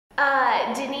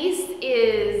Denise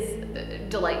is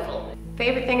delightful.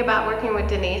 Favorite thing about working with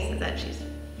Denise is that she's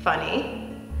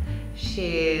funny,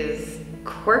 she's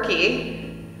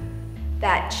quirky,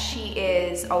 that she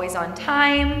is always on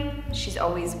time, she's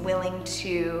always willing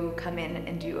to come in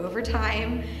and do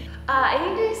overtime. I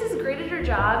think Denise is great at her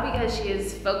job because she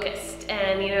is focused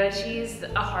and she's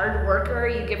a hard worker.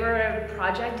 You give her a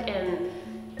project and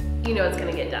it's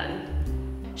gonna get done.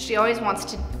 She always wants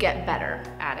to get better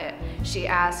at it. She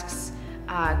asks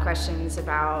questions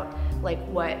about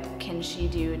what can she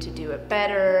do to do it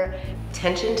better.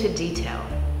 Attention to detail.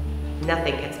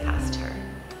 Nothing gets past her.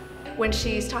 When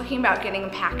she's talking about getting a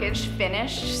package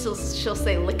finished, she'll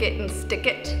say lick it and stick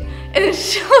it, and then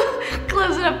she'll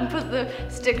close it up and put the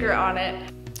sticker on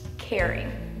it.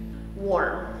 Caring.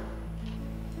 Warm.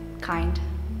 Kind.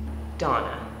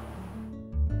 Donna.